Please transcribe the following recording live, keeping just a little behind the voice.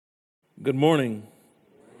Good morning.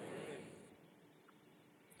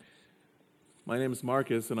 My name is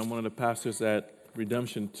Marcus, and I'm one of the pastors at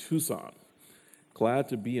Redemption Tucson. Glad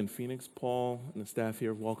to be in Phoenix. Paul and the staff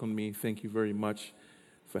here welcomed me. Thank you very much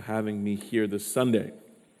for having me here this Sunday.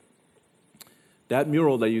 That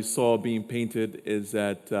mural that you saw being painted is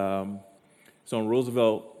it's on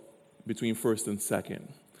Roosevelt between 1st and 2nd.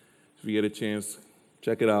 If you get a chance,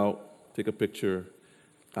 check it out, take a picture.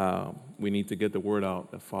 We need to get the word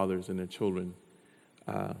out that fathers and their children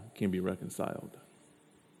can be reconciled.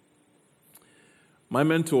 My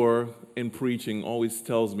mentor in preaching always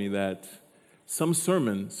tells me that some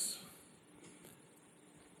sermons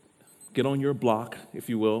get on your block, if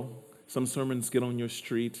you will. Some sermons get on your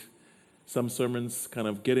street. Some sermons kind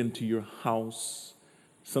of get into your house.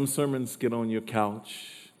 Some sermons get on your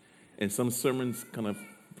couch. And some sermons kind of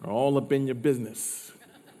are all up in your business.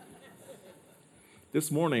 This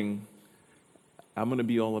morning, I'm going to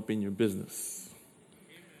be all up in your business.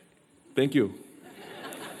 Thank you.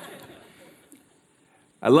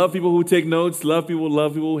 I love people who take notes, love people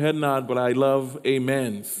who head nod, but I love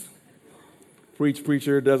amens.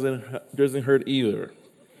 Preacher doesn't hurt either.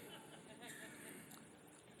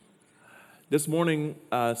 This morning,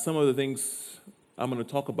 some of the things I'm going to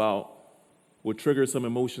talk about will trigger some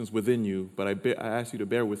emotions within you, but I ask you to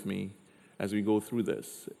bear with me as we go through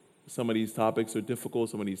this. Some of these topics are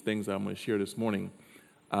difficult. Some of these things I'm going to share this morning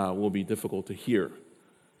will be difficult to hear,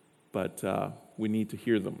 but we need to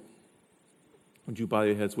hear them. Would you bow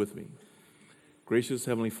your heads with me? Gracious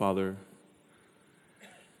Heavenly Father,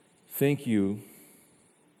 thank you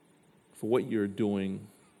for what you're doing,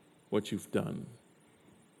 what you've done,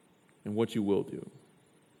 and what you will do.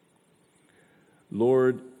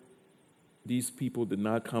 Lord, these people did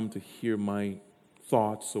not come to hear my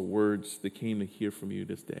thoughts or words. They came to hear from you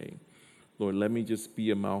this day. Lord, let me just be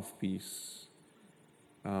a mouthpiece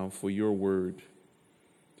for your word,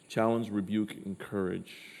 to challenge, rebuke,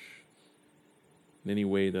 encourage in any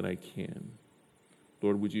way that I can.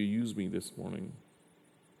 Lord, would you use me this morning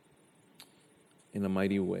in a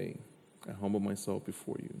mighty way? I humble myself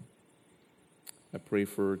before you. I pray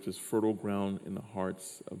for just fertile ground in the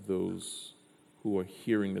hearts of those who are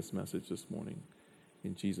hearing this message this morning.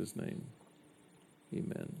 In Jesus' name,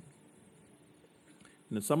 amen.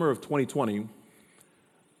 In the summer of 2020,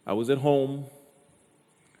 I was at home,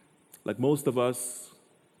 like most of us.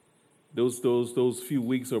 Those few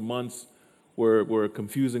weeks or months were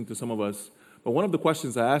confusing to some of us. But one of the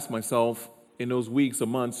questions I asked myself in those weeks or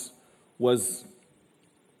months was,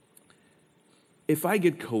 if I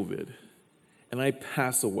get COVID and I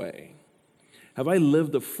pass away, have I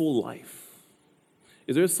lived a full life?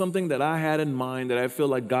 Is there something that I had in mind that I feel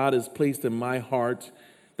like God has placed in my heart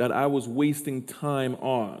that I was wasting time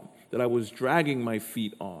on, that I was dragging my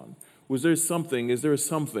feet on? Is there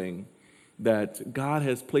something that God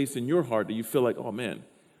has placed in your heart that you feel like, oh man,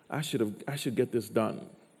 I should get this done?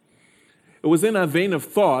 It was in that vein of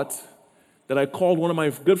thought that I called one of my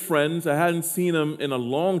good friends. I hadn't seen him in a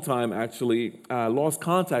long time, actually. I lost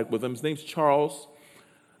contact with him. His name's Charles.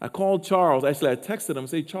 I called Charles. Actually, I texted him,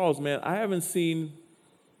 say, Charles, man, I haven't seen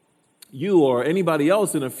you or anybody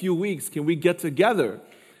else in a few weeks. Can we get together?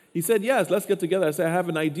 He said, yes, let's get together. I said, I have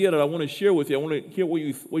an idea that I want to share with you. I want to hear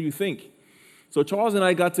what you think. So Charles and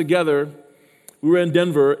I got together. We were in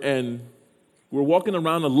Denver, and we were walking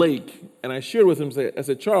around a lake, and I shared with him, I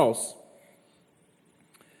said, Charles,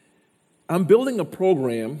 I'm building a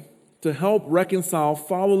program to help reconcile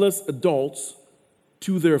fatherless adults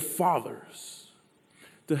to their fathers.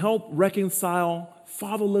 To help reconcile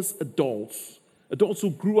fatherless adults who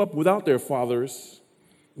grew up without their fathers,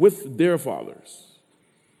 with their fathers.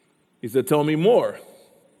 He said, tell me more.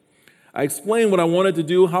 I explained what I wanted to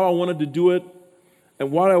do, how I wanted to do it, and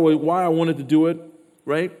why I wanted to do it,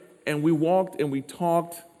 right? And we walked and we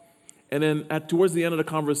talked, and then towards the end of the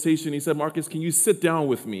conversation, he said, Marcus, can you sit down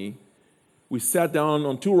with me? We sat down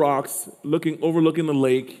on two rocks, overlooking the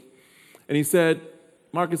lake, and he said,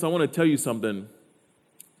 Marcus, I want to tell you something.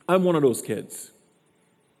 I'm one of those kids.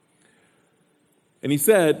 And he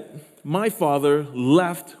said, my father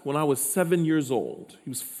left when I was 7 years old. He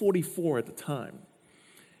was 44 at the time.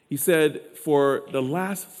 He said, for the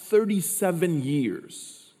last 37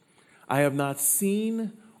 years, I have not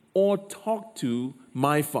seen or talked to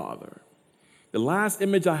my father. The last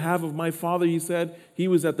image I have of my father, he said, he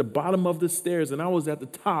was at the bottom of the stairs and I was at the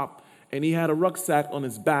top, and he had a rucksack on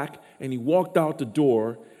his back and he walked out the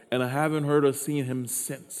door, and I haven't heard or seen him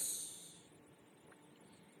since.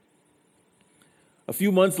 A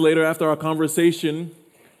few months later, after our conversation,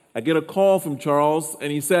 I get a call from Charles,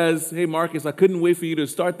 and he says, hey, Marcus, I couldn't wait for you to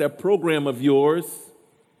start that program of yours.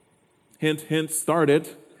 Hint, hint, start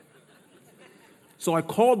it. So I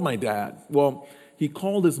called my dad. Well, he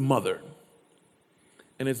called his mother.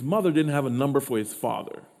 And his mother didn't have a number for his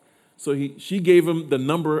father. So she gave him the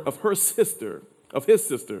number of his sister.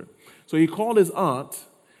 So he called his aunt,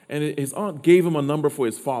 and his aunt gave him a number for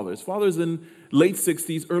his father. His father's in late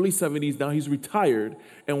 60s, early 70s. Now he's retired.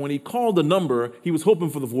 And when he called the number, he was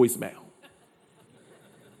hoping for the voicemail.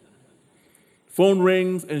 Phone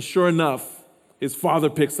rings, and sure enough, his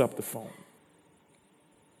father picks up the phone.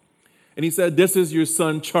 And he said, "This is your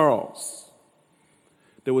son, Charles."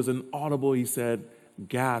 There was an audible, he said,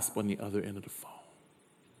 gasp on the other end of the phone.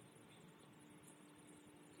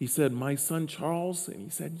 He said, "My son, Charles?" And he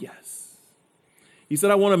said, "Yes." He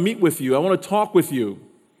said, "I want to meet with you. I want to talk with you."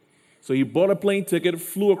 So he bought a plane ticket,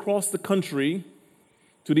 flew across the country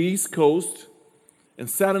to the East Coast, and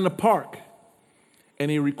sat in a park.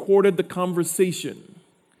 And he recorded the conversation.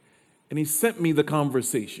 And he sent me the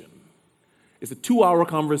conversation. It's a 2-hour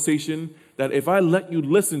conversation that if I let you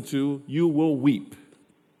listen to, you will weep.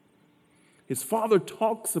 His father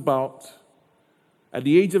talks about, at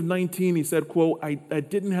the age of 19, he said, quote, I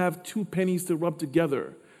didn't have 2 pennies to rub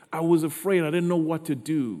together. I was afraid. I didn't know what to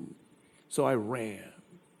do. So I ran.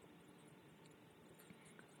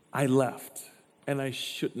 I left, and I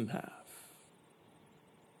shouldn't have.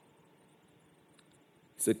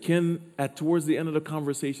 He said, Ken, towards the end of the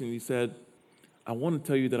conversation, he said, I want to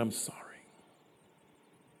tell you that I'm sorry.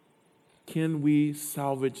 Can we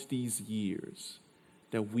salvage these years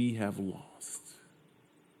that we have lost?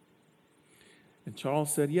 And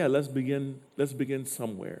Charles said, yeah, let's begin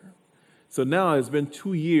somewhere. So now it's been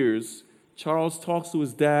 2 years. Charles talks to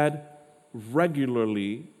his dad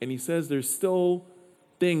regularly, and he says there's still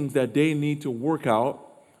things that they need to work out.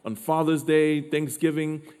 On Father's Day,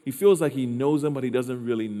 Thanksgiving, he feels like he knows him, but he doesn't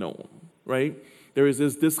really know him, right? There is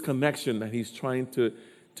this disconnection that he's trying to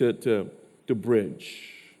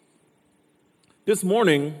bridge. This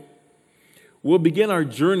morning, we'll begin our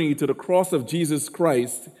journey to the cross of Jesus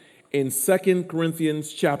Christ in 2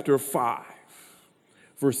 Corinthians chapter 5,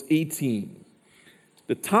 verse 18.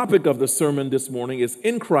 The topic of the sermon this morning is,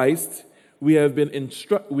 in Christ, we have been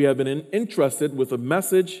entrusted with a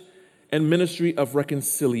message and ministry of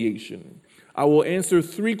reconciliation. I will answer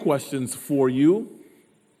 3 questions for you.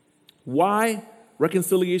 Why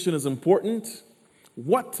reconciliation is important?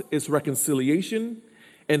 What is reconciliation?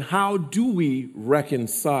 And how do we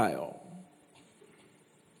reconcile?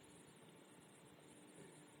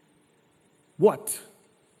 What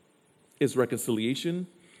is reconciliation?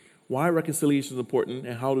 Why reconciliation is important,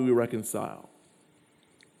 and how do we reconcile?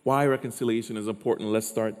 Why reconciliation is important? Let's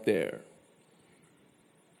start there.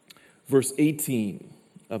 Verse 18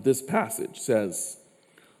 of this passage says,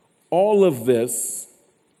 all of this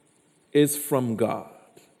is from God,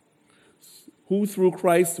 who through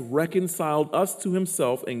Christ reconciled us to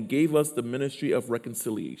himself and gave us the ministry of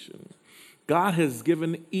reconciliation. God has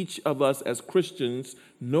given each of us as Christians,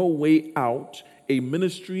 no way out, a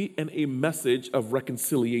ministry and a message of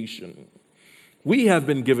reconciliation. We have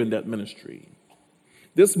been given that ministry.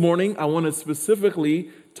 This morning, I want to specifically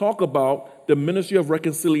talk about the ministry of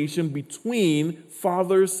reconciliation between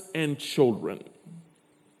fathers and children.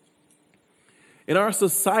 In our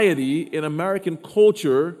society, in American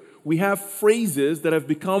culture, we have phrases that have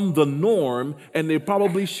become the norm, and they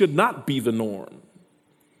probably should not be the norm.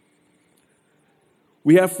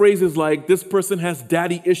 We have phrases like, this person has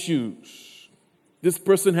daddy issues. This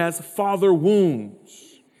person has father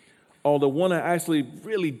wounds. Or the one I actually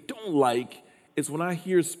really don't like is when I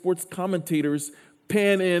hear sports commentators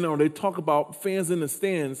pan in, or they talk about fans in the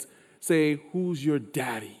stands, say, who's your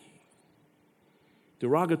daddy?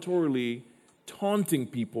 Derogatorily taunting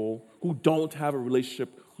people who don't have a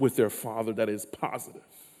relationship with their father that is positive.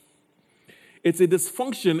 It's a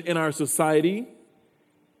dysfunction in our society.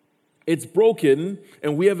 It's broken,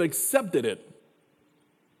 and we have accepted it.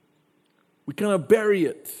 We kind of bury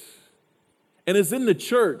it. And it's in the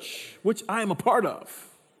church, which I am a part of.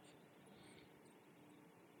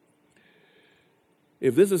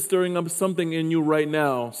 If this is stirring up something in you right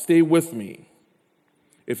now, stay with me.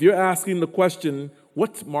 If you're asking the question,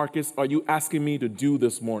 what, Marcus, are you asking me to do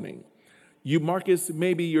this morning? You, Marcus,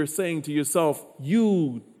 maybe you're saying to yourself,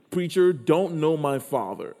 you, preacher, don't know my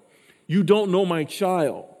father. You don't know my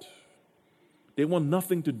child. They want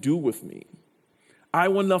nothing to do with me. I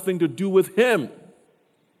want nothing to do with him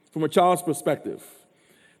from a child's perspective.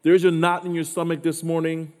 There's a knot in your stomach this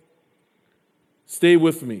morning. Stay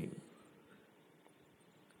with me.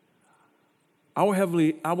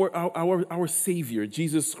 Our Savior,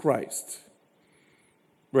 Jesus Christ,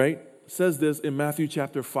 right, says this in Matthew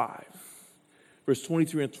chapter 5. verse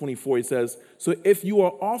 23 and 24, it says, so if you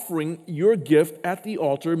are offering your gift at the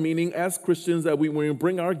altar, meaning as Christians that when we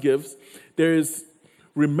bring our gifts,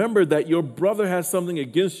 remember that your brother has something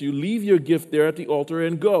against you. Leave your gift there at the altar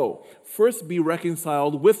and go. First be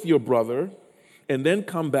reconciled with your brother, and then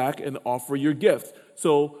come back and offer your gift.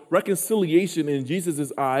 So reconciliation in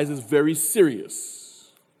Jesus' eyes is very serious.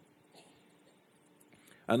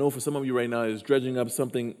 I know for some of you right now, it's dredging up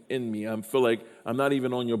something in me. I feel like I'm not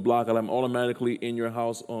even on your block, and I'm automatically in your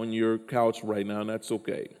house on your couch right now, and that's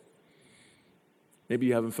okay. Maybe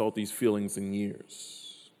you haven't felt these feelings in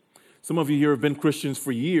years. Some of you here have been Christians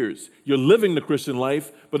for years. You're living the Christian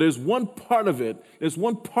life, but there's one part of it, there's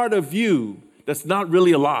one part of you that's not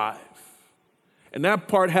really alive. And that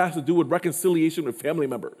part has to do with reconciliation with family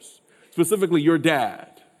members, specifically your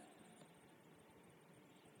dad.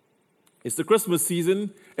 It's the Christmas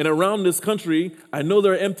season, and around this country, I know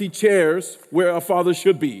there are empty chairs where a father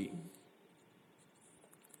should be.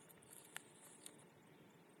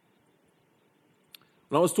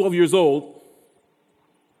 When I was 12 years old,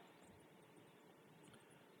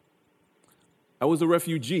 I was a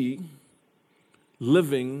refugee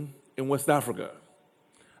living in West Africa.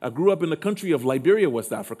 I grew up in the country of Liberia,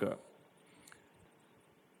 West Africa.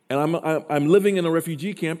 And I'm living in a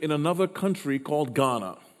refugee camp in another country called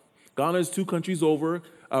Ghana. Ghana is 2 countries over,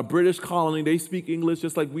 a British colony. They speak English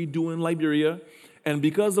just like we do in Liberia. And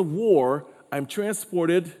because of war, I'm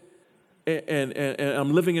transported and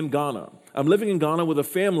I'm living in Ghana. I'm living in Ghana with a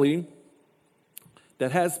family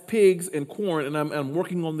that has pigs and corn, and I'm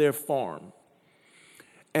working on their farm.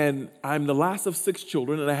 And I'm the last of 6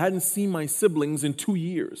 children, and I hadn't seen my siblings in 2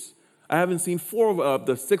 years. I haven't seen 4 of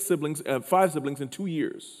the 5 siblings in 2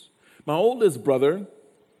 years. My oldest brother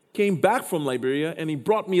came back from Liberia, and he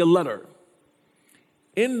brought me a letter.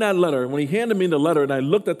 In that letter, when he handed me the letter, and I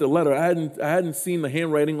looked at the letter, I hadn't seen the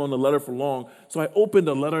handwriting on the letter for long, so I opened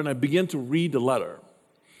the letter, and I began to read the letter.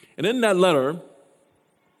 And in that letter,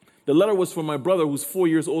 the letter was from my brother, who's 4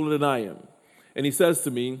 years older than I am. And he says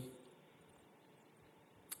to me,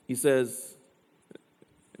 let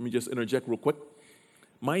me just interject real quick.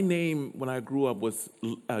 My name when I grew up was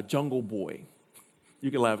Jungle Boy.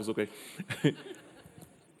 You can laugh, it's okay.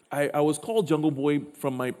 I was called Jungle Boy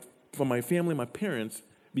from my family, my parents,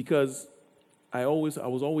 because I was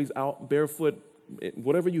always out barefoot.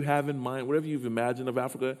 Whatever you have in mind, whatever you've imagined of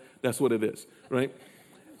Africa, that's what it is, right?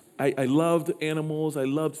 I loved animals, I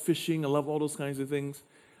loved fishing, I loved all those kinds of things,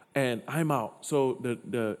 and I'm out. So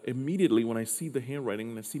immediately when I see the handwriting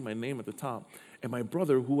and I see my name at the top, and my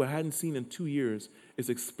brother, who I hadn't seen in 2 years, is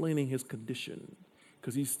explaining his condition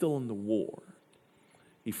because he's still in the war.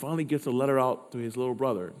 He finally gets a letter out to his little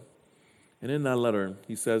brother. And in that letter,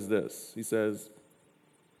 he says this. He says,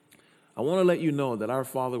 I want to let you know that our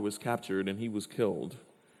father was captured and he was killed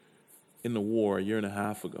in the war 1.5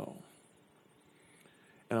 years ago.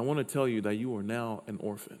 And I want to tell you that you are now an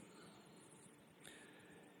orphan.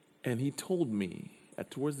 And he told me that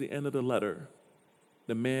towards the end of the letter,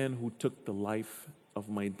 the man who took the life of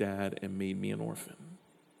my dad and made me an orphan.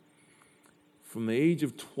 From the age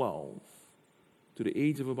of 12 to the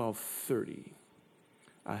age of about 30,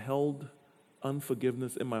 I held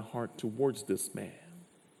unforgiveness in my heart towards this man.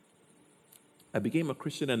 I became a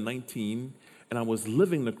Christian at 19, and I was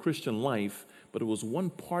living the Christian life, but it was one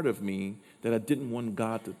part of me that I didn't want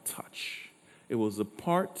God to touch. It was a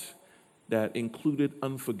part that included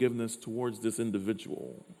unforgiveness towards this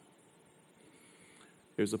individual.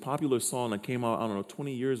 There's a popular song that came out,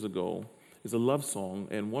 20 years ago. It's a love song,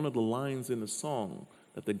 and one of the lines in the song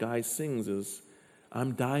that the guy sings is,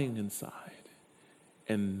 I'm dying inside,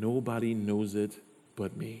 and nobody knows it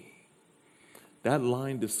but me. That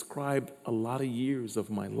line described a lot of years of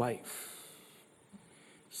my life.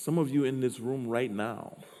 Some of you in this room right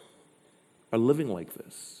now are living like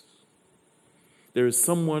this. There is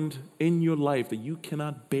someone in your life that you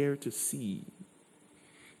cannot bear to see.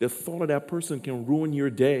 The thought of that person can ruin your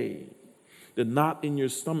day. The knot in your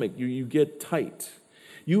stomach, you get tight.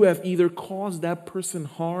 You have either caused that person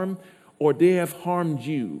harm or they have harmed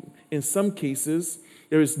you. In some cases,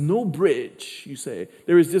 there is no bridge, you say.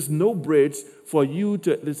 There is just no bridge for you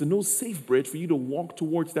to, there's no safe bridge for you to walk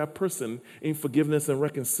towards that person in forgiveness and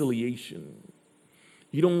reconciliation.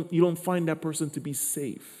 You don't find that person to be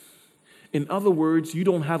safe. In other words, you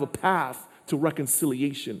don't have a path to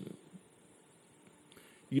reconciliation.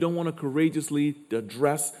 You don't want to courageously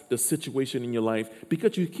address the situation in your life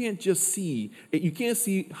because you can't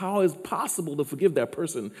see how it's possible to forgive that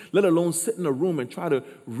person, let alone sit in a room and try to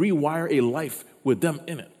rewire a life with them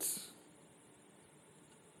in it.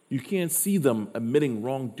 You can't see them admitting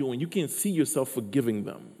wrongdoing. You can't see yourself forgiving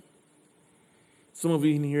them. Some of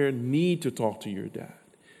you in here need to talk to your dad.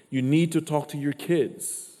 You need to talk to your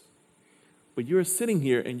kids. But you're sitting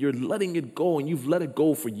here and you're letting it go, and you've let it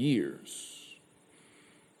go for years.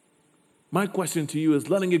 My question to you is,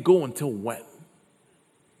 letting it go until when?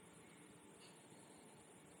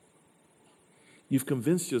 You've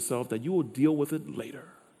convinced yourself that you will deal with it later.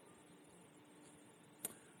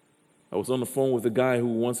 I was on the phone with a guy who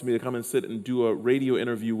wants me to come and sit and do a radio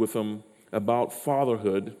interview with him about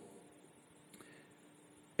fatherhood.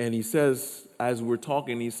 And he says, as we're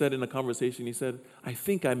talking, he said in a conversation, he said, I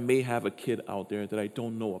think I may have a kid out there that I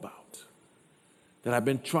don't know about, that I've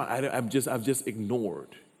been trying, I've just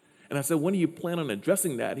ignored. And I said, when do you plan on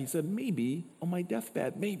addressing that? He said, maybe on my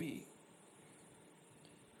deathbed, maybe.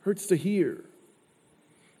 Hurts to hear.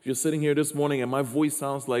 If you're sitting here this morning and my voice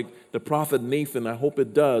sounds like the prophet Nathan, I hope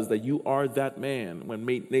it does, that you are that man when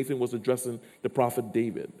Nathan was addressing the prophet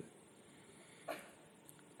David.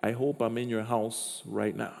 I hope I'm in your house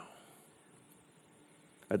right now.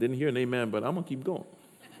 I didn't hear an amen, but I'm going to keep going.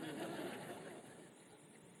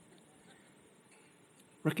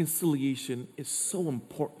 Reconciliation is so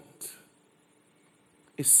important.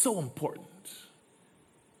 It's so important.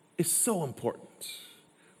 It's so important.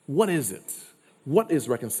 What is it? What is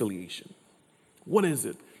reconciliation? What is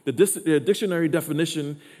it? The dictionary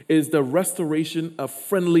definition is the restoration of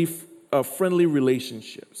friendly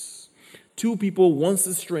relationships. Two people once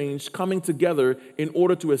estranged coming together in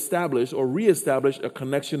order to establish or reestablish a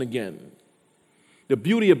connection again. The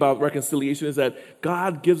beauty about reconciliation is that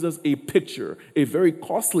God gives us a picture, a very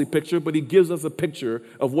costly picture, but he gives us a picture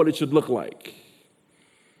of what it should look like.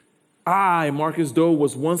 I, Marcus Doe,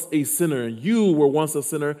 was once a sinner. You were once a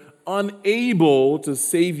sinner, unable to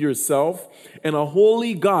save yourself, and a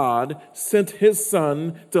holy God sent his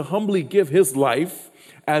son to humbly give his life,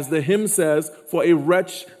 as the hymn says, for a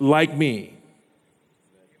wretch like me.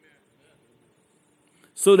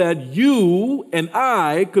 So that you and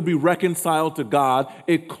I could be reconciled to God,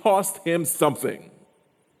 it cost him something.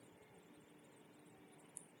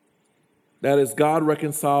 That is, God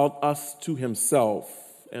reconciled us to himself,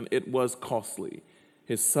 and it was costly.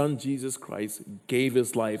 His son, Jesus Christ, gave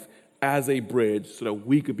his life as a bridge so that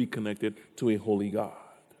we could be connected to a holy God.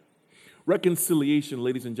 Reconciliation,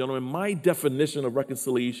 ladies and gentlemen, my definition of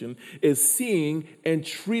reconciliation is seeing and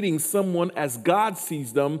treating someone as God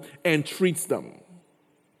sees them and treats them.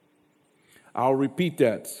 I'll repeat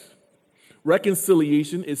that.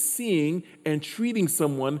 Reconciliation is seeing and treating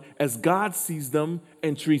someone as God sees them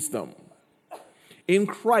and treats them. In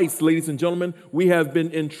Christ, ladies and gentlemen, we have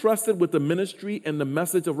been entrusted with the ministry and the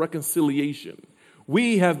message of reconciliation.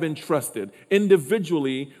 We have been trusted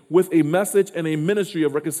individually with a message and a ministry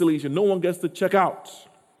of reconciliation. No one gets to check out.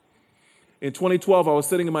 In 2012, I was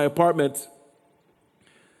sitting in my apartment,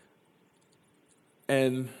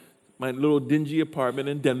 and my little dingy apartment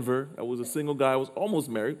in Denver. I was a single guy. I was almost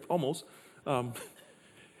married, almost.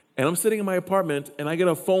 And I'm sitting in my apartment, and I get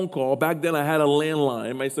a phone call. Back then, I had a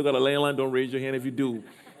landline. I still got a landline. Don't raise your hand if you do.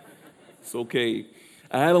 It's okay.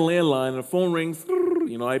 I had a landline, and the phone rings.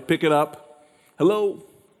 I pick it up. Hello.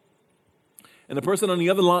 And the person on the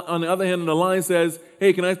other hand of the line says,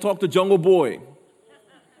 hey, can I talk to Jungle Boy?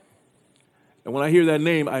 And when I hear that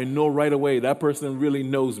name, I know right away that person really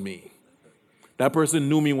knows me. That person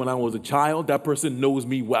knew me when I was a child. That person knows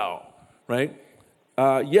me well, right?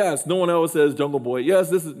 Yes, no one else says Jungle Boy. Yes,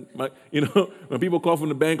 this is my, when people call from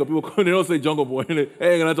the bank or people call, they don't say Jungle Boy.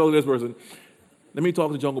 Hey, can I talk to this person? Let me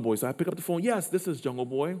talk to Jungle Boy. So I pick up the phone. Yes, this is Jungle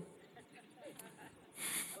Boy.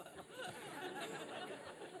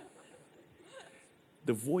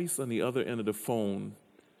 The voice on the other end of the phone,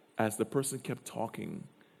 as the person kept talking,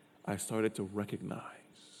 I started to recognize.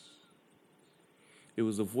 It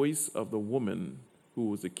was the voice of the woman who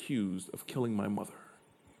was accused of killing my mother.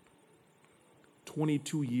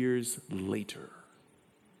 22 years later.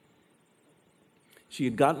 She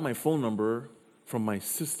had gotten my phone number from my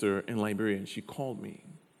sister in Liberia, and she called me.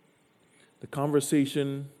 The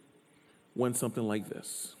conversation went something like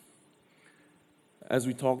this. As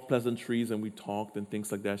we talked pleasantries and we talked and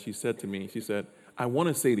things like that, she said to me, I want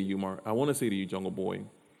to say to you, Jungle Boy,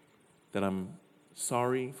 that I'm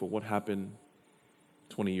sorry for what happened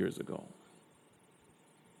 20 years ago.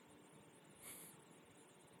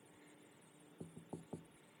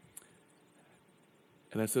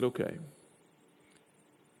 And I said, okay.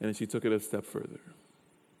 And then she took it a step further.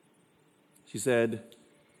 She said,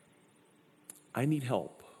 I need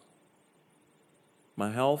help.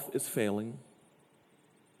 My health is failing,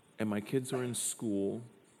 and my kids are in school.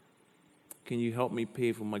 Can you help me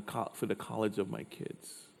pay for the college of my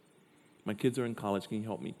kids? My kids are in college. Can you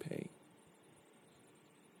help me pay?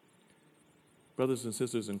 Brothers and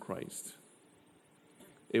sisters in Christ,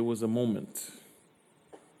 it was a moment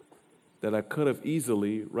that I could have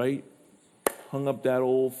easily, right, hung up that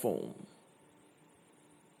old phone.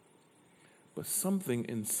 But something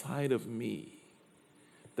inside of me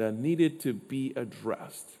that needed to be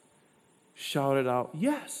addressed shouted out,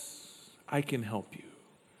 yes, I can help you.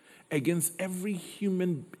 Against every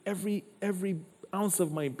human, every ounce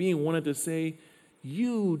of my being wanted to say,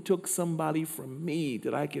 you took somebody from me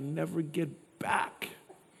that I can never get back.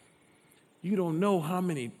 You don't know how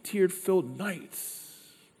many tear-filled nights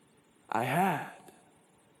I had.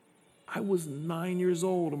 I was 9 years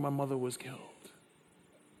old when my mother was killed.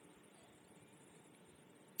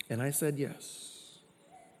 And I said yes.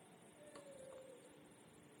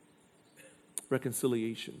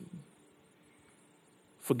 Reconciliation.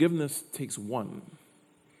 Forgiveness takes one.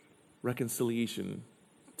 Reconciliation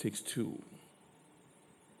takes two.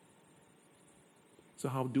 So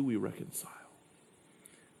how do we reconcile?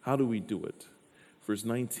 How do we do it? Verse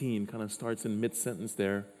 19 kind of starts in mid-sentence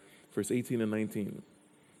there. Verse 18 and 19.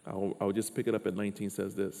 I'll just pick it up at 19,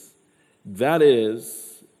 says this. That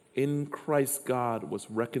is, in Christ God was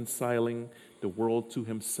reconciling the world to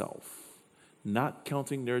himself, not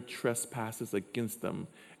counting their trespasses against them,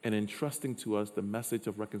 and entrusting to us the message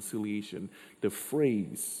of reconciliation. The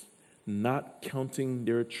phrase, not counting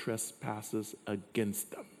their trespasses against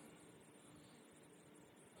them.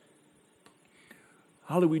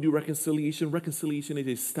 How do we do reconciliation? Reconciliation is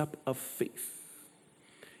a step of faith.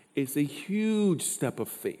 It's a huge step of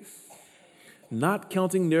faith. Not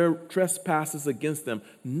counting their trespasses against them,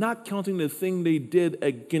 not counting the thing they did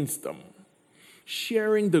against them.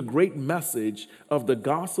 Sharing the great message of the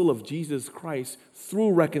gospel of Jesus Christ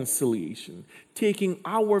through reconciliation. Taking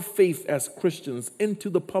our faith as Christians into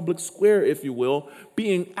the public square, if you will,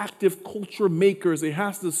 being active culture makers. It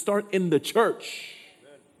has to start in the church.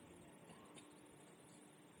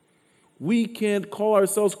 We can't call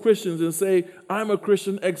ourselves Christians and say, I'm a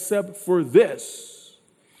Christian except for this,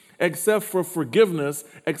 except for forgiveness,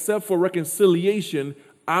 except for reconciliation.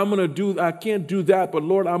 I can't do that, but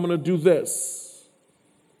Lord, I'm going to do this.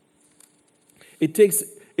 It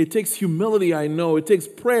takes humility, I know. It takes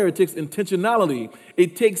prayer. It takes intentionality.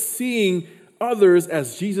 It takes seeing others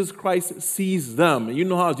as Jesus Christ sees them. And you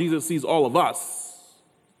know how Jesus sees all of us.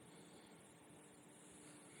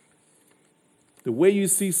 The way you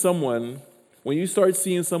see someone, when you start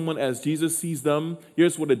seeing someone as Jesus sees them,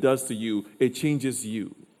 here's what it does to you. It changes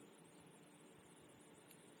you.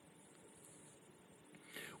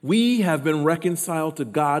 We have been reconciled to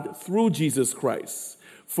God through Jesus Christ.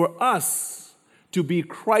 For us to be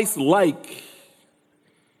Christ-like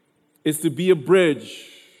is to be a bridge.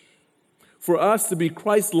 For us to be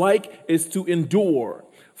Christ-like is to endure.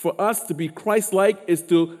 For us to be Christ-like is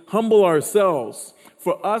to humble ourselves.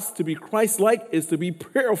 For us to be Christ-like is to be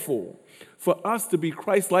prayerful. For us to be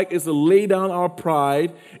Christ-like is to lay down our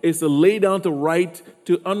pride, is to lay down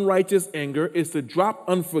to unrighteous anger, is to drop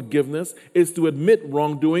unforgiveness, is to admit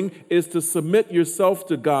wrongdoing, is to submit yourself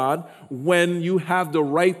to God when you have the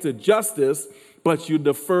right to justice, but you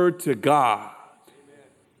defer to God.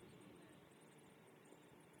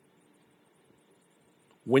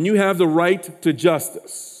 When you have the right to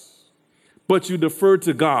justice, but you defer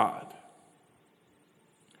to God.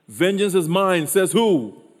 Vengeance is mine, says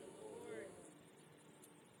who?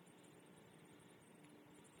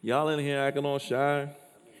 Y'all in here acting all shy?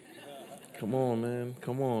 Come on, man.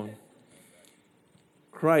 Come on.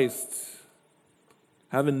 Christ,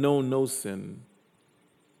 having known no sin,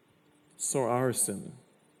 saw our sin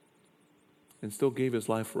and still gave his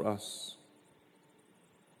life for us.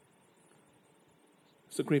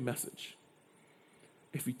 It's a great message.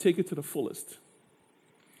 If you take it to the fullest,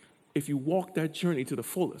 if you walk that journey to the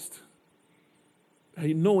fullest,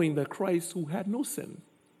 knowing that Christ, who had no sin,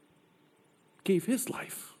 gave his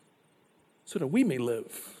life so that we may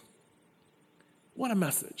live. What a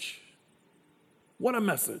message. What a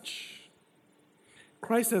message.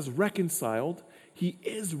 Christ has reconciled, he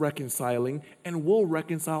is reconciling, and will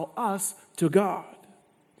reconcile us to God.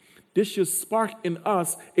 This should spark in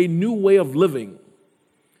us a new way of living.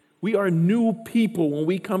 We are new people when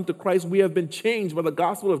we come to Christ. We have been changed by the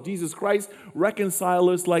gospel of Jesus Christ.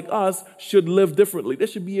 Reconcilers like us should live differently. There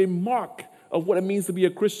should be a mark of what it means to be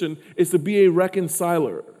a Christian, is to be a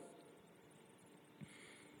reconciler.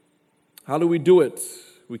 How do we do it?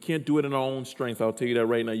 We can't do it in our own strength. I'll tell you that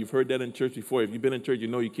right now. You've heard that in church before. If you've been in church, you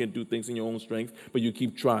know you can't do things in your own strength, but you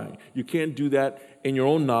keep trying. You can't do that in your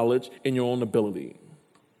own knowledge, in your own ability.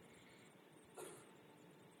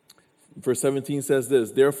 Verse 17 says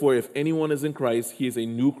this, therefore, if anyone is in Christ, he is a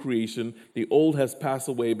new creation. The old has passed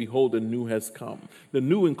away. Behold, the new has come. The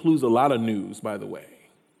new includes a lot of news, by the way.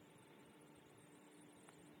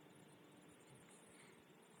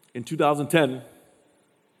 In 2010,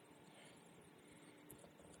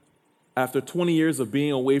 after 20 years of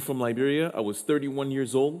being away from Liberia, I was 31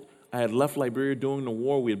 years old. I had left Liberia during the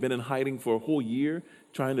war. We had been in hiding for a whole year,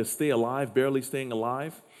 trying to stay alive, barely staying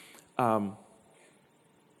alive. I've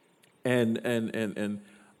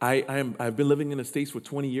been living in the States for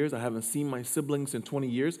 20 years. I haven't seen my siblings in 20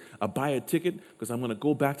 years. I buy a ticket because I'm going to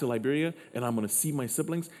go back to Liberia and I'm going to see my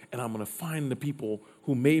siblings and I'm going to find the people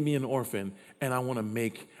who made me an orphan and I want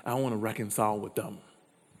to reconcile with them.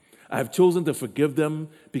 I have chosen to forgive them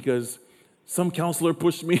because some counselor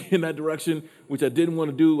pushed me in that direction, which I didn't want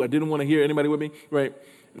to do. I didn't want to hear anybody with me, right?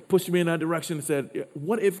 Pushed me in that direction and said,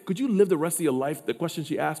 could you live the rest of your life? The question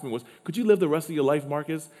she asked me was, could you live the rest of your life,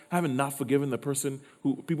 Marcus, having not forgiven the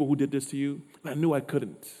people who did this to you? And I knew I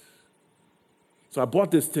couldn't. So I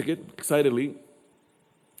bought this ticket excitedly.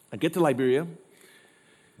 I get to Liberia,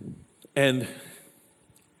 and a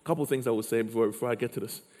couple of things I would say before I get to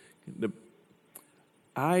this.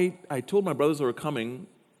 I told my brothers they were coming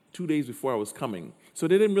 2 days before I was coming, so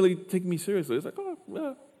they didn't really take me seriously. It's like, oh,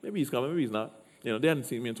 well, maybe he's coming, maybe he's not. You know, they hadn't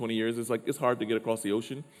seen me in 20 years. It's hard to get across the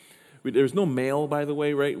ocean. There's no mail, by the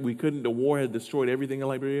way, right? The war had destroyed everything in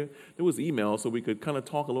Liberia. There was email, so we could kind of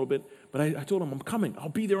talk a little bit. But I told them, I'm coming. I'll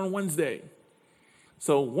be there on Wednesday.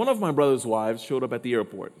 So one of my brother's wives showed up at the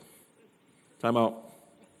airport. Time out.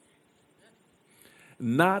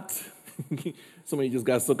 Not, somebody just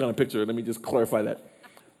got stuck on a picture. Let me just clarify that.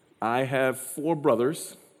 I have 4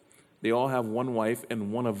 brothers. They all have one wife,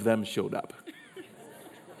 and one of them showed up.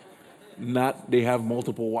 Not they have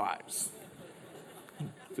multiple wives.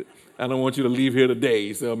 I don't want you to leave here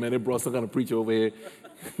today. So, man, they brought some kind of preacher over here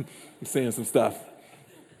saying some stuff.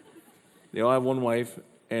 They all have one wife,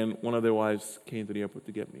 and one of their wives came to the airport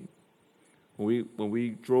to get me. When we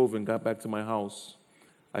drove and got back to my house,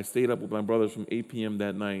 I stayed up with my brothers from 8 p.m.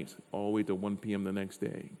 that night all the way to 1 p.m. the next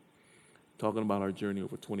day, talking about our journey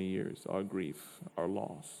over 20 years, our grief, our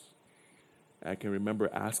loss. I can remember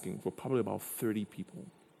asking for probably about 30 people,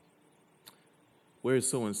 where is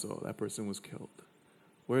so-and-so? That person was killed.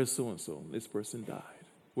 Where is so-and-so? This person died.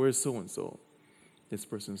 Where is so-and-so? This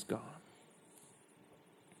person's gone.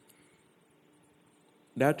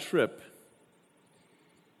 That trip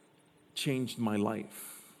changed my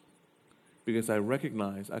life because I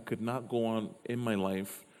recognized I could not go on in my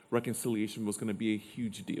life. Reconciliation was going to be a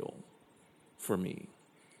huge deal for me.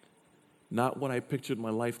 Not what I pictured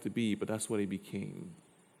my life to be, but that's what it became.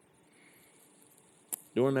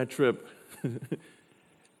 During that trip,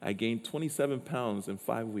 I gained 27 pounds in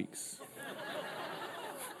 5 weeks.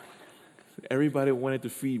 Everybody wanted to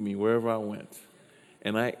feed me wherever I went,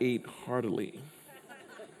 and I ate heartily.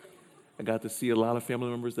 I got to see a lot of family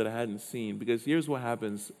members that I hadn't seen, because here's what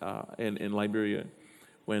happens in Liberia.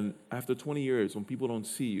 When after 20 years, when people don't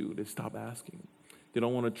see you, they stop asking. They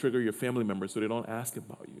don't want to trigger your family members, so they don't ask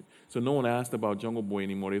about you. So no one asked about Jungle Boy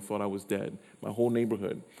anymore. They thought I was dead. My whole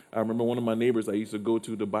neighborhood. I remember one of my neighbors I used to go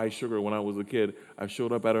to buy sugar when I was a kid. I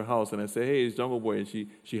showed up at her house, and I said, hey, it's Jungle Boy. And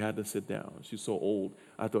she had to sit down. She's so old.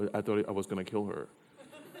 I thought I was going to kill her.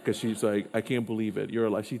 Because she's like, I can't believe it. You're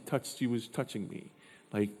alive. She was touching me.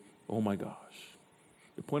 Like, oh, my gosh.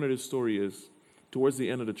 The point of this story is, towards the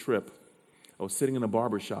end of the trip, I was sitting in a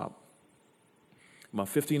barber shop. My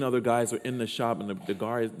 15 other guys are in the shop, and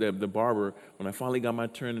the barber, when I finally got my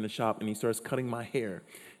turn in the shop, and he starts cutting my hair,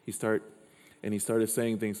 he started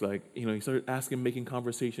saying things like, he started asking, making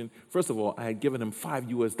conversation. First of all, I had given him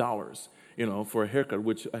 $5 for a haircut,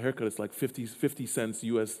 which a haircut is like 50 cents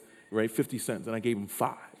US, right? 50 cents, and I gave him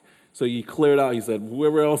 5. So he cleared out. He said,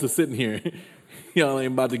 whoever else is sitting here,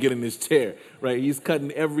 I'm about to get in this chair, right? He's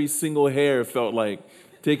cutting every single hair, it felt like.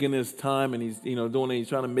 Taking his time, and he's doing it. He's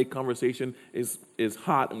trying to make conversation. Is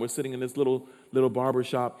hot, and we're sitting in this little barber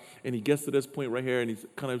shop, and he gets to this point right here, and he's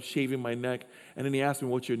kind of shaving my neck, and then he asked me,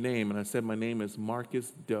 what's your name? And I said, my name is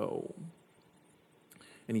Marcus Doe.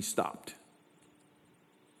 And he stopped.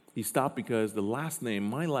 He stopped because my last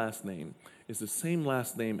name, is the same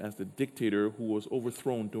last name as the dictator who was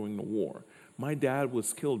overthrown during the war. My dad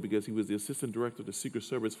was killed because he was the assistant director of the Secret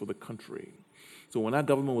Service for the country. So when that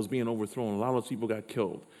government was being overthrown, a lot of those people got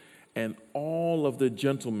killed. And all of the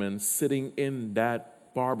gentlemen sitting in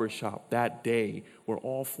that barbershop that day were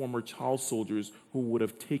all former child soldiers who would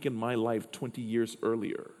have taken my life 20 years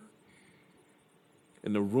earlier.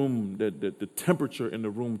 In the room, the temperature in the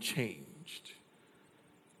room changed.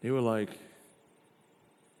 They were like,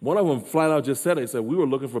 one of them flat out just said it. He said, we were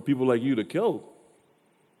looking for people like you to kill.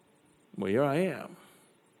 Well, here I am.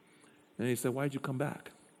 And he said, why'd you come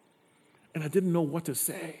back? And I didn't know what to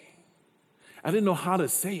say. I didn't know how to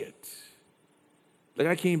say it. Like,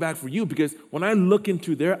 I came back for you, because when I look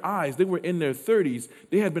into their eyes, they were in their 30s.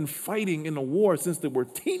 They had been fighting in a war since they were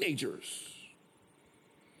teenagers.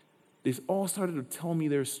 They all started to tell me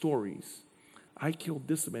their stories. I killed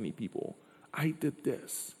this many people. I did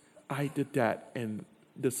this. I did that. And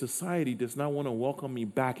the society does not want to welcome me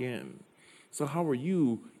back in. So how are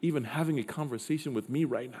you even having a conversation with me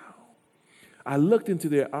right now? I looked into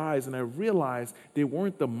their eyes and I realized they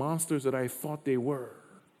weren't the monsters that I thought they were.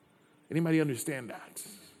 Anybody understand that?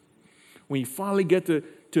 When you finally get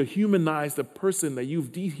to humanize the person that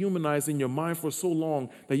you've dehumanized in your mind for so long,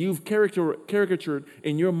 that you've caricatured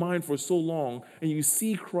in your mind for so long, and you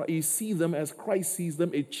see them as Christ sees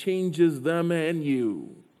them, it changes them and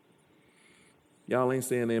you. Y'all ain't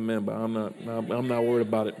saying amen, but I'm not worried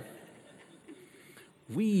about it.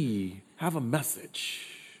 We have a message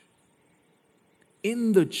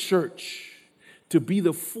in the church to be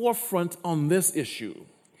the forefront on this issue.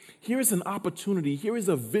 Here is an opportunity, here is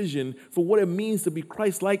a vision for what it means to be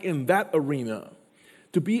Christ-like in that arena,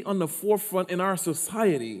 to be on the forefront in our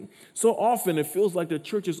society. So often it feels like the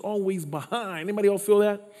church is always behind. Anybody else feel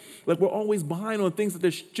that? Like we're always behind on things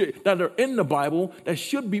that are in the Bible that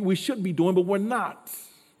we should be doing, but we're not.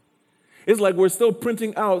 It's like we're still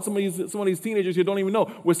printing out, some of these teenagers here don't even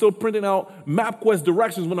know, we're still printing out MapQuest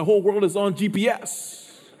directions when the whole world is on GPS.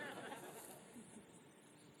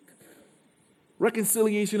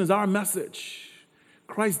 Reconciliation is our message.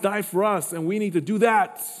 Christ died for us, and we need to do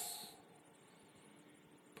that.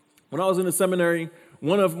 When I was in the seminary,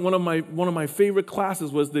 one of my favorite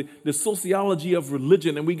classes was the sociology of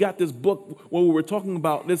religion, and we got this book where we were talking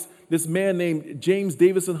about this man named James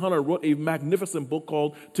Davison Hunter wrote a magnificent book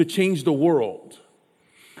called To Change the World.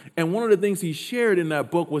 And one of the things he shared in that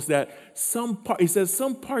book was that he says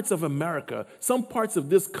some parts of America, some parts of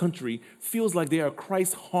this country feels like they are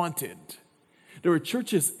Christ haunted. There are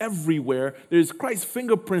churches everywhere. There's Christ's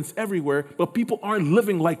fingerprints everywhere, but people aren't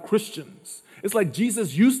living like Christians. It's like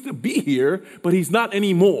Jesus used to be here, but he's not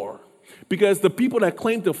anymore. Because the people that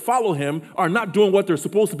claim to follow him are not doing what they're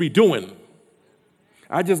supposed to be doing.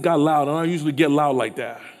 I just got loud, and I don't usually get loud like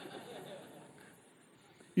that.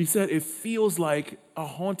 He said it feels like a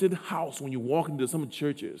haunted house when you walk into some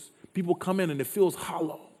churches. People come in and it feels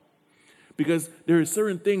hollow. Because there are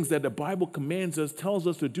certain things that the Bible commands us, tells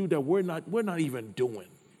us to do that we're not even doing.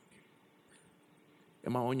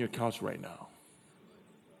 Am I on your couch right now?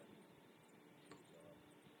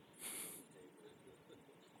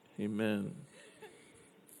 Amen.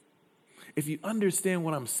 If you understand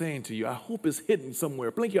what I'm saying to you, I hope it's hidden somewhere.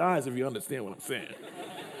 Blink your eyes if you understand what I'm saying.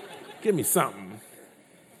 Give me something.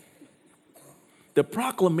 The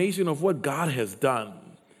proclamation of what God has done.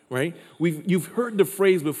 Right? You've heard the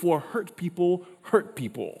phrase before, hurt people, hurt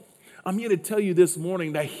people. I'm here to tell you this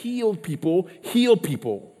morning that healed people heal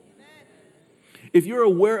people. If you're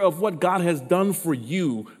aware of what God has done for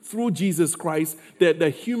you through Jesus Christ, that the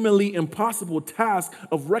humanly impossible task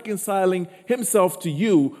of reconciling himself to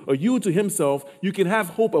you or you to himself, you can have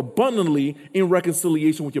hope abundantly in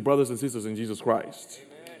reconciliation with your brothers and sisters in Jesus Christ.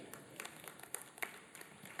 Amen.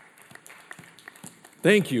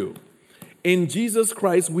 Thank you. In Jesus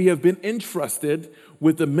Christ, we have been entrusted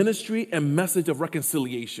with the ministry and message of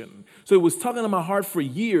reconciliation. So it was tugging on my heart for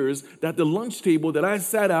years that the lunch table that I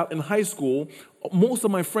sat at in high school, most of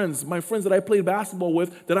my friends that I played basketball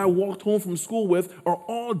with, that I walked home from school with, are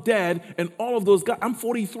all dead. And all of those guys, I'm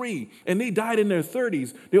 43, and they died in their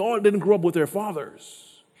 30s. They all didn't grow up with their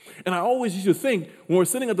fathers. And I always used to think, when we're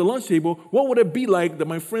sitting at the lunch table, what would it be like that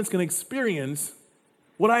my friends can experience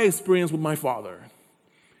what I experienced with my father?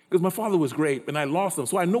 Because my father was great, and I lost him.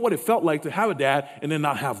 So I know what it felt like to have a dad and then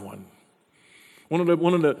not have one. One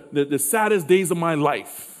of the saddest days of my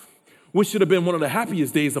life, which should have been one of the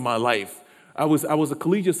happiest days of my life. I was a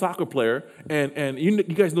collegiate soccer player, and you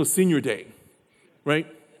guys know senior day, right?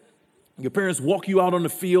 Your parents walk you out on the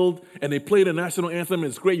field, and they play the national anthem, and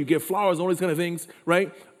it's great. You get flowers, all these kind of things,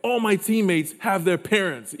 right? All my teammates have their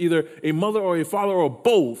parents, either a mother or a father or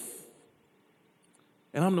both.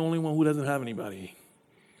 And I'm the only one who doesn't have anybody.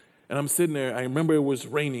 And I'm sitting there, I remember it was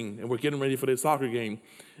raining, and we're getting ready for this soccer game,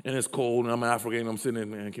 and it's cold, and I'm African, and I'm sitting there,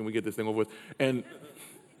 man, can we get this thing over with? And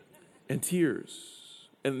tears.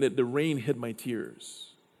 And the rain hit my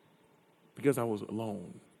tears because I was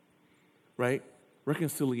alone, right?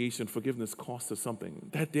 Reconciliation, forgiveness cost us something.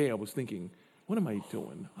 That day I was thinking, what am I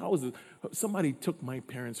doing? How is it? Somebody took my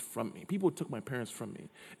parents from me. People took my parents from me.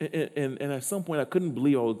 And at some point I couldn't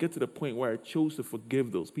believe I would get to the point where I chose to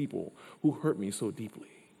forgive those people who hurt me so deeply.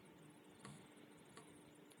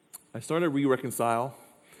 I started Re-Reconcile,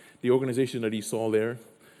 the organization that he saw there,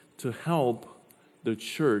 to help the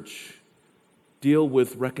church deal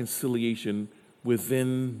with reconciliation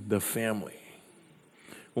within the family.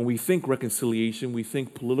 When we think reconciliation, we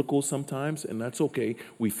think political sometimes, and that's okay.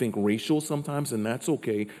 We think racial sometimes, and that's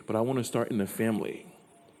okay. But I want to start in the family.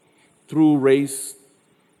 Through race,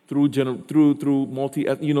 through multi,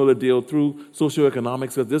 you know the deal, through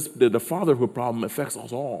socioeconomics, because the fatherhood problem affects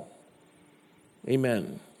us all.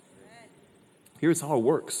 Amen. Here's how it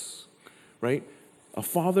works, right? A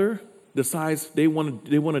father decides they want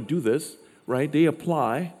to do this, right? They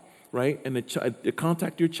apply, right? And they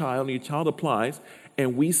contact your child, and your child applies,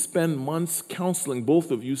 and we spend months counseling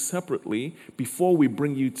both of you separately before we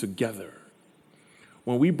bring you together.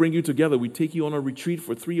 When we bring you together, we take you on a retreat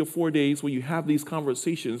for 3 or 4 days where you have these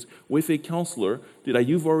conversations with a counselor that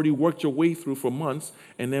you've already worked your way through for months,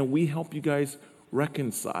 and then we help you guys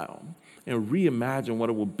reconcile and reimagine what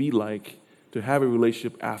it will be like to have a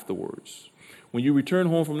relationship afterwards. When you return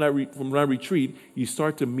home from that retreat, you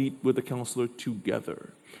start to meet with the counselor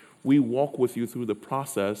together. We walk with you through the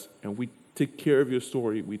process, and we take care of your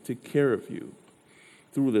story. We take care of you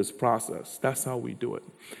through this process. That's how we do it.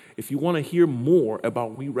 If you want to hear more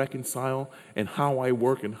about We Reconcile and how I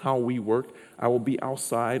work and how we work, I will be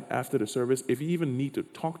outside after the service. If you even need to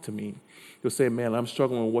talk to me, you'll say, man, I'm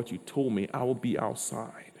struggling with what you told me. I will be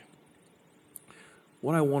outside.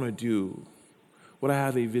 What I want to do, what I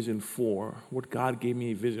have a vision for, what God gave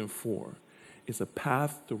me a vision for, is a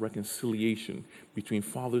path to reconciliation between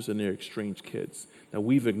fathers and their estranged kids that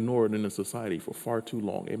we've ignored in the society for far too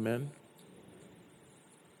long. Amen?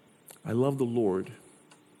 I love the Lord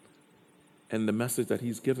and the message that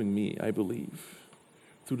he's giving me, I believe.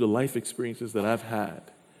 Through the life experiences that I've had,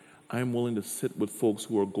 I'm willing to sit with folks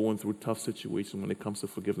who are going through tough situations when it comes to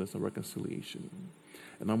forgiveness and reconciliation.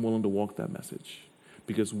 And I'm willing to walk that message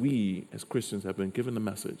because we, as Christians, have been given the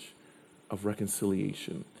message of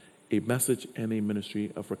reconciliation, a message and a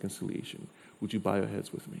ministry of reconciliation. Would you bow your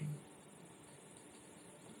heads with me?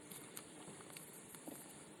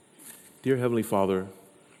 Dear Heavenly Father,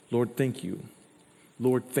 Lord, thank you.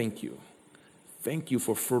 Lord, thank you. Thank you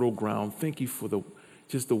for fertile ground. Thank you for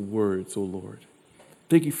just the words, oh Lord.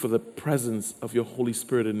 Thank you for the presence of your Holy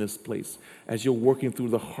Spirit in this place as you're working through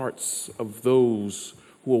the hearts of those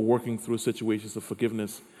who are working through situations of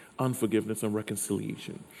forgiveness, unforgiveness, and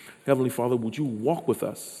reconciliation. Heavenly Father, would you walk with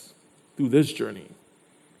us through this journey?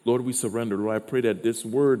 Lord, we surrender. Lord, I pray that this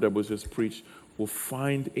word that was just preached will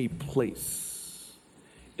find a place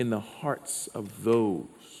in the hearts of those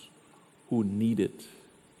who need it.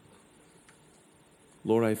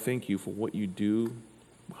 Lord, I thank you for what you do,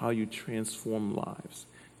 how you transform lives.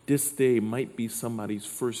 This day might be somebody's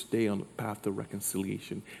first day on the path to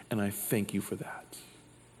reconciliation, and I thank you for that.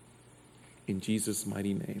 In Jesus'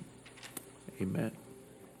 mighty name, amen.